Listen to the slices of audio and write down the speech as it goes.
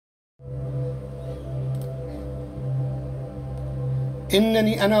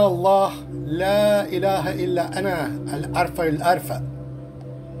إنني أنا الله لا إله إلا أنا الأرفع.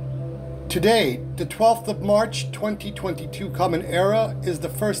 Today, the 12th of March 2022 Common Era, is the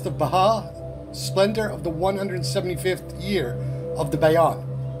first of Bahā:'s splendor of the 175th year of the Bayān.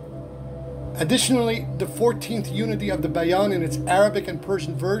 Additionally, the 14th unity of the Bayān in its Arabic and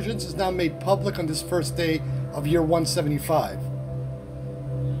Persian versions is now made public on this first day of year 175.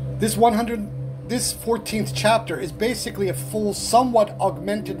 This 14th chapter is basically a full, somewhat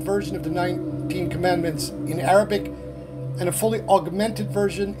augmented version of the 19 commandments in Arabic and a fully augmented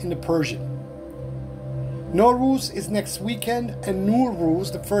version in the Persian. Nowruz is next weekend, and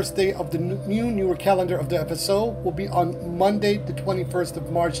Nowruz, the first day of the newer calendar of the FSO, will be on Monday, the 21st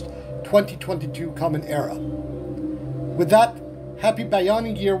of March 2022 Common Era. With that, happy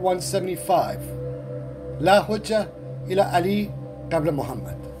Bayānī year 175. La hujja ila Ali qabla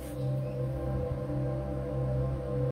Muhammad.